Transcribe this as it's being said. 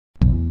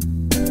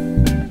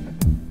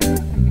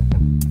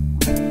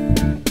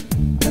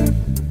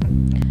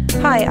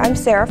Hi, I'm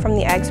Sara from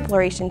the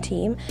AGsploration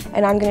team,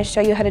 and I'm going to show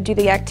you how to do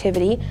the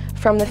activity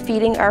from the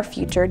Feeding Our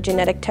Future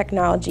Genetic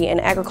Technology and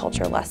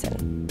Agriculture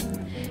lesson.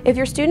 If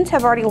your students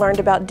have already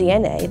learned about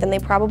DNA, then they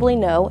probably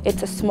know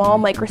it's a small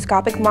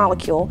microscopic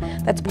molecule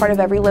that's part of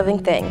every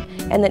living thing,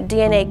 and that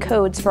DNA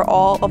codes for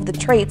all of the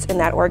traits in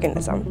that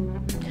organism.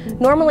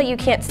 Normally you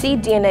can't see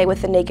DNA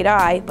with the naked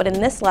eye, but in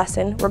this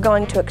lesson we're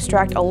going to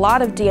extract a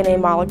lot of DNA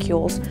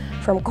molecules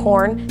from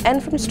corn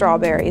and from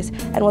strawberries,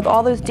 and with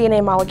all those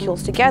DNA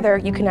molecules together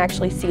you can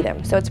actually see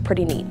them, so it's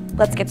pretty neat.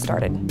 Let's get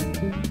started.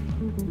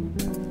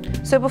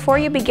 So before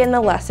you begin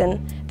the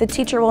lesson, the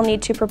teacher will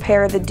need to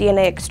prepare the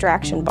DNA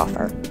extraction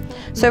buffer.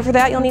 So for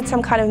that you'll need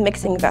some kind of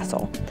mixing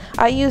vessel.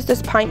 I used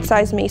this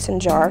pint-sized mason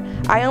jar.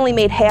 I only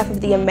made half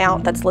of the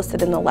amount that's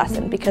listed in the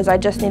lesson because I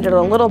just needed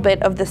a little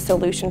bit of this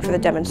solution for the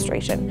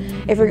demonstration.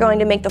 If you're going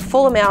to make the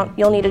full amount,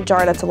 you'll need a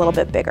jar that's a little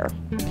bit bigger.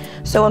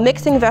 So a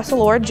mixing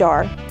vessel or a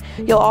jar.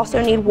 You'll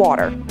also need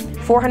water,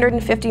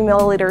 450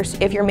 milliliters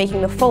if you're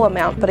making the full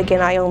amount, but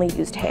again I only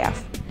used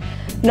half.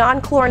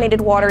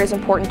 Non-chlorinated water is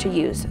important to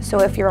use,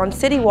 so if you're on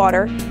city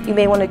water, you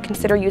may want to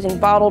consider using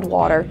bottled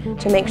water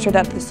to make sure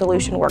that the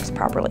solution works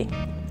properly.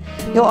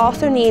 You'll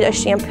also need a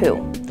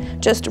shampoo.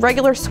 Just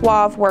regular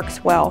Suave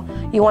works well.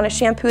 You want a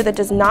shampoo that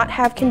does not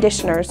have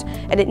conditioners,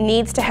 and it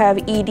needs to have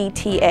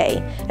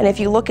EDTA. And if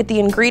you look at the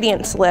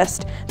ingredients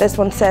list, this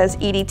one says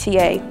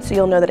EDTA, so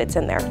you'll know that it's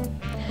in there.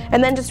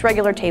 And then just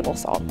regular table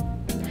salt.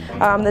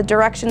 The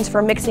directions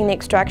for mixing the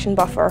extraction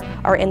buffer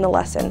are in the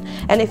lesson.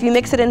 And if you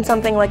mix it in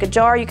something like a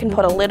jar, you can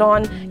put a lid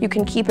on, you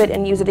can keep it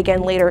and use it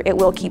again later. It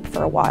will keep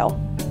for a while.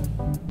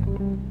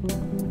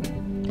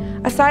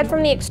 Aside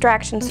from the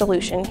extraction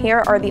solution,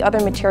 here are the other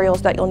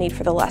materials that you'll need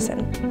for the lesson.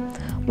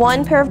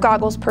 1 pair of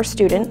goggles per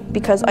student,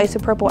 because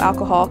isopropyl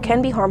alcohol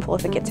can be harmful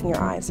if it gets in your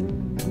eyes.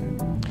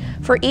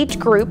 For each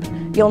group,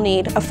 you'll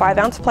need a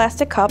 5-ounce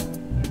plastic cup,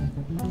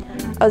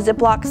 a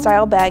Ziploc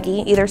style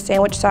baggie, either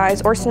sandwich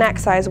size or snack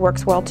size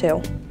works well too.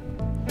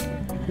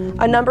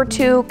 A number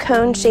 2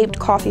 cone-shaped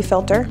coffee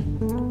filter.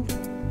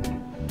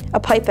 A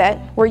pipette.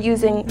 We're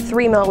using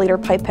 3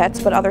 milliliter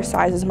pipettes, but other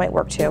sizes might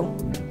work too.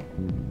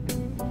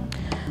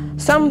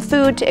 Some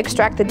food to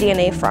extract the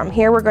DNA from.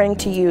 Here we're going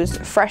to use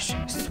fresh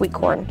sweet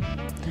corn.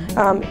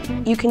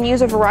 You can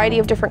use a variety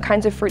of different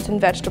kinds of fruits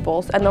and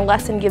vegetables, and the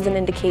lesson gives an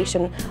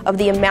indication of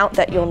the amount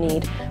that you'll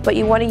need, but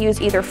you want to use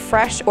either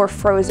fresh or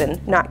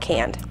frozen, not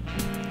canned.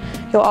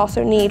 You'll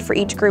also need for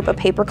each group a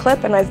paper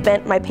clip, and I've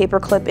bent my paper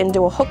clip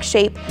into a hook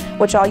shape,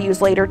 which I'll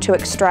use later to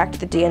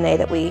extract the DNA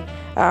that we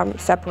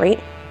separate.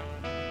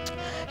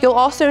 You'll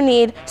also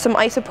need some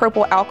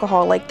isopropyl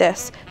alcohol like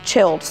this,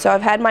 chilled. So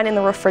I've had mine in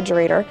the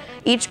refrigerator.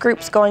 Each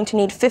group's going to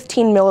need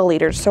 15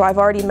 milliliters, so I've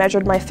already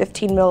measured my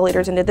 15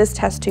 milliliters into this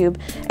test tube,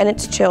 and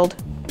it's chilled.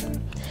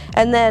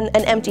 And then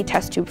an empty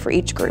test tube for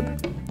each group.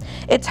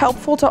 It's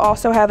helpful to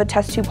also have a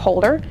test tube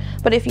holder,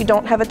 but if you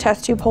don't have a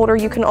test tube holder,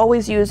 you can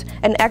always use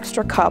an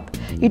extra cup.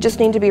 You just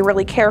need to be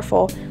really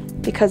careful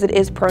because it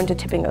is prone to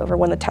tipping over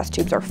when the test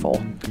tubes are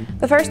full.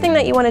 The first thing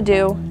that you want to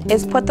do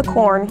is put the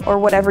corn, or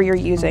whatever you're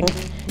using,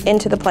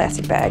 into the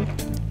plastic bag.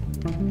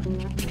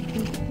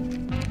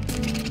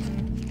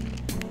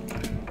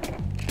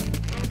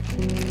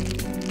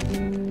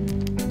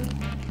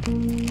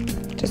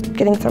 Just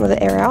getting some of the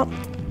air out.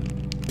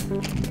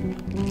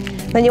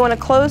 Then you want to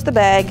close the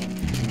bag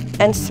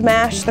and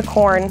smash the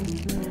corn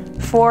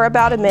for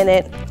about a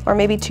minute or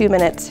maybe 2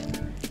 minutes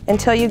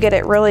until you get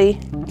it really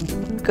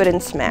good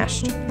and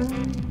smashed.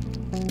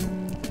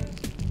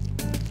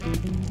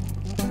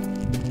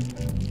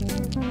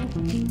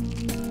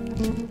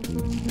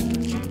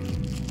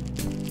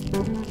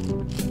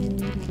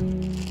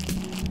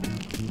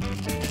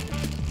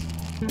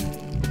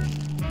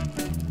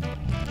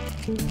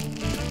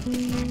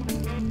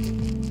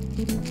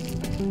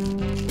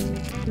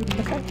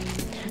 Okay.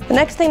 The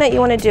next thing that you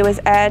want to do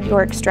is add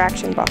your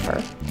extraction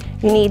buffer.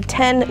 You need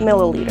 10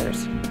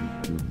 milliliters.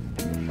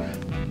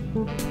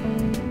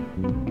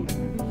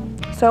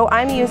 So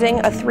I'm using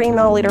a 3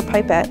 milliliter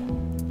pipette.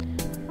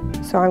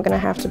 So I'm going to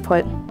have to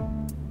put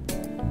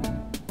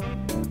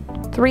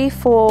 3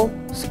 full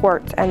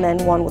squirts and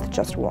then 1 with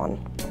just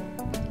 1.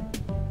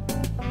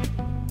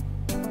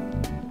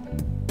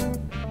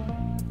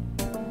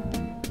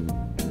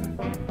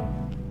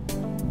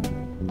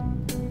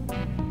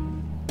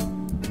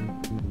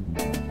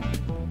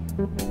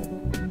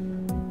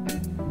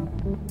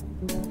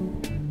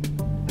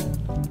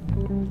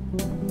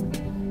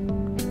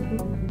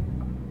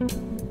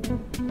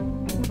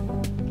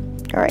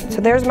 All right,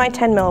 so there's my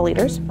 10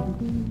 milliliters.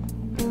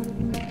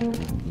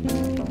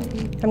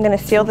 I'm going to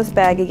seal this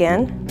bag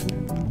again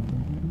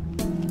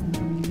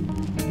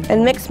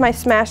and mix my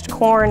smashed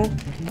corn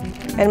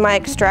and my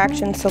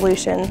extraction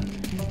solution.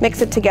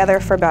 Mix it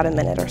together for about a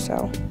minute or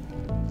so.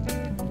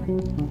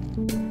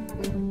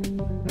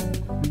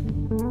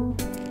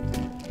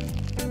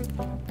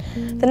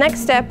 The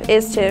next step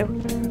is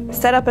to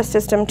set up a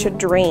system to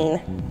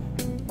drain.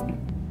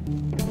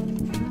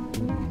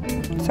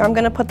 So I'm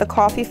going to put the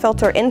coffee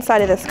filter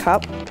inside of this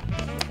cup.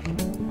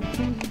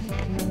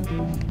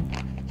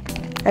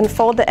 and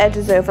fold the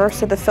edges over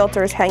so the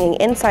filter is hanging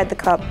inside the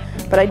cup,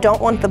 but I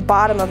don't want the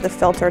bottom of the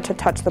filter to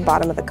touch the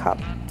bottom of the cup.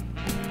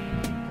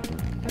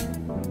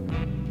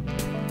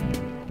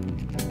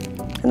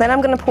 And then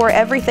I'm going to pour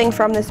everything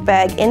from this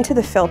bag into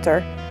the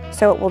filter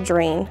so it will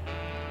drain.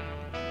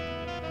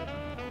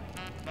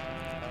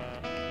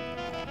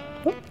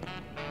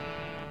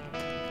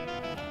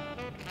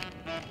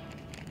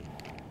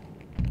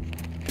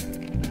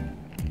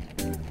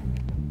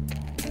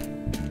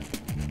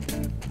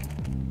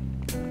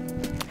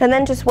 And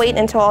then just wait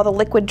until all the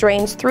liquid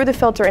drains through the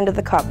filter into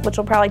the cup, which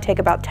will probably take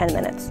about 10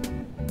 minutes.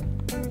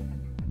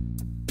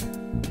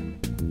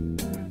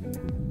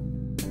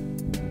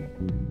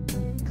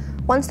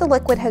 Once the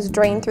liquid has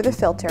drained through the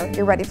filter,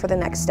 you're ready for the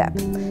next step.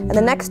 And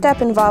the next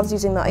step involves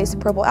using the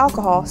isopropyl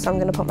alcohol, so I'm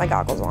going to put my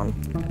goggles on.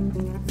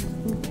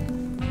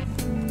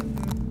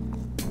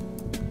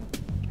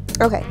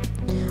 Okay,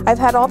 I've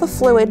had all the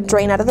fluid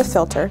drain out of the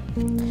filter.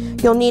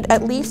 You'll need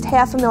at least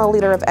half a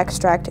milliliter of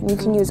extract, and you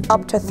can use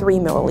up to 3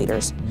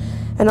 milliliters.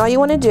 And all you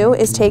want to do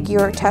is take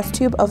your test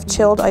tube of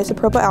chilled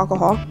isopropyl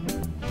alcohol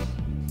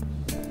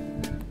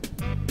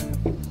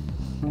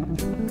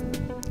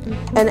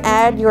and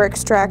add your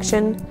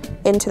extraction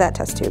into that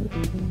test tube.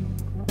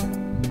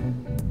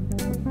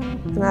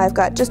 And I've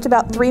got just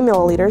about 3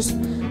 milliliters,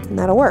 and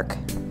that'll work.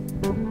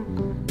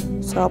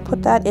 So I'll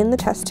put that in the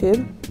test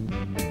tube.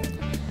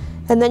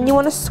 And then you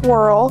want to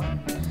swirl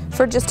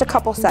for just a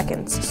couple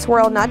seconds.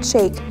 Swirl, not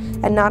shake,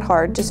 and not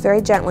hard, just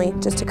very gently,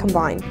 just to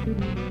combine.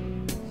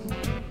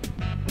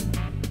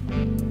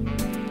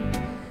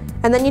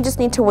 And then you just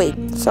need to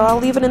wait. So I'll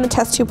leave it in the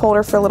test tube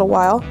holder for a little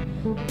while,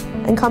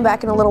 and come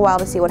back in a little while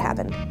to see what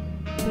happened.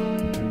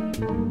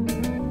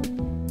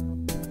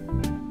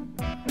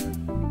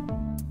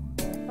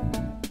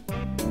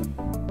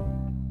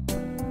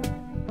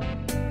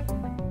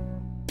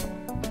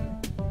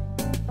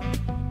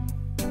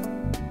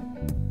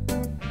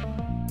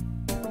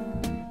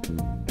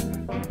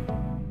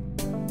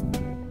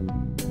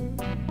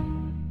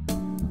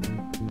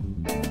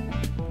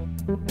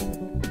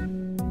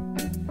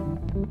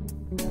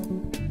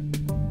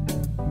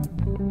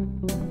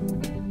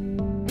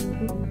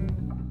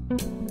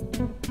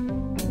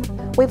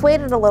 We've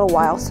waited a little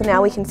while, so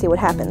now we can see what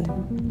happened.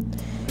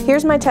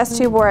 Here's my test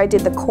tube where I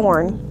did the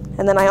corn,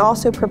 and then I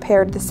also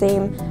prepared did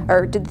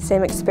the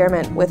same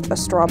experiment with a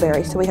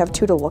strawberry, so we have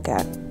two to look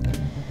at.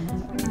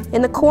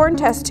 In the corn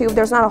test tube,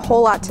 there's not a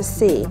whole lot to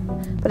see,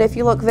 but if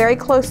you look very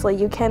closely,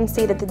 you can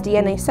see that the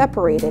DNA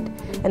separated,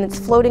 and it's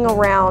floating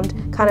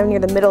around kind of near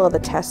the middle of the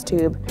test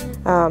tube.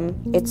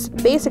 It's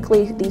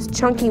basically these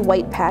chunky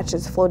white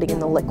patches floating in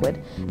the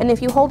liquid, and if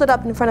you hold it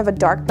up in front of a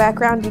dark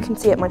background, you can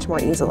see it much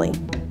more easily.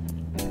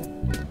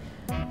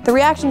 The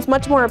reaction's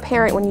much more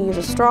apparent when you use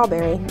a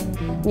strawberry.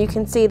 You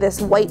can see this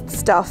white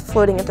stuff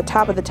floating at the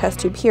top of the test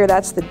tube here,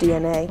 that's the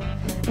DNA.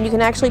 And you can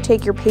actually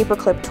take your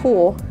paperclip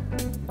tool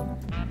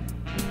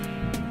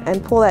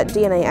and pull that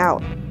DNA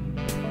out.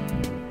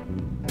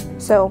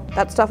 So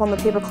that stuff on the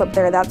paperclip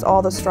there, that's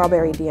all the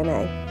strawberry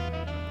DNA.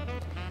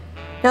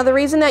 Now the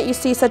reason that you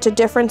see such a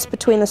difference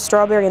between the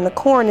strawberry and the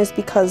corn is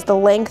because the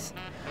length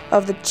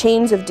of the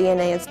chains of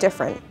DNA is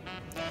different.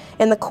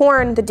 In the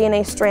corn, the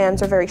DNA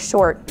strands are very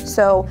short,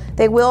 so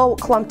they will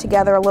clump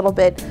together a little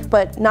bit,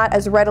 but not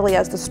as readily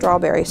as the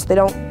strawberry, so they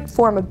don't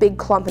form a big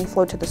clump and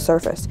float to the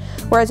surface.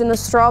 Whereas in the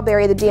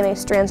strawberry, the DNA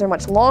strands are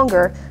much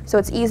longer, so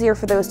it's easier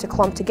for those to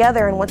clump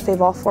together, and once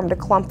they've all formed a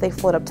clump, they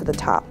float up to the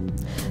top.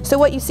 So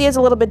what you see is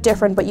a little bit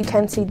different, but you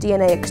can see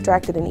DNA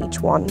extracted in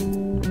each one.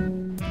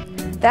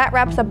 That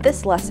wraps up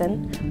this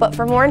lesson, but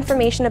for more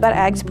information about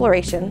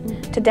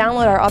AGsploration, to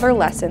download our other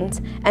lessons,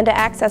 and to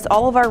access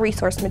all of our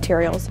resource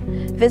materials,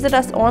 visit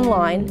us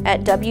online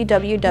at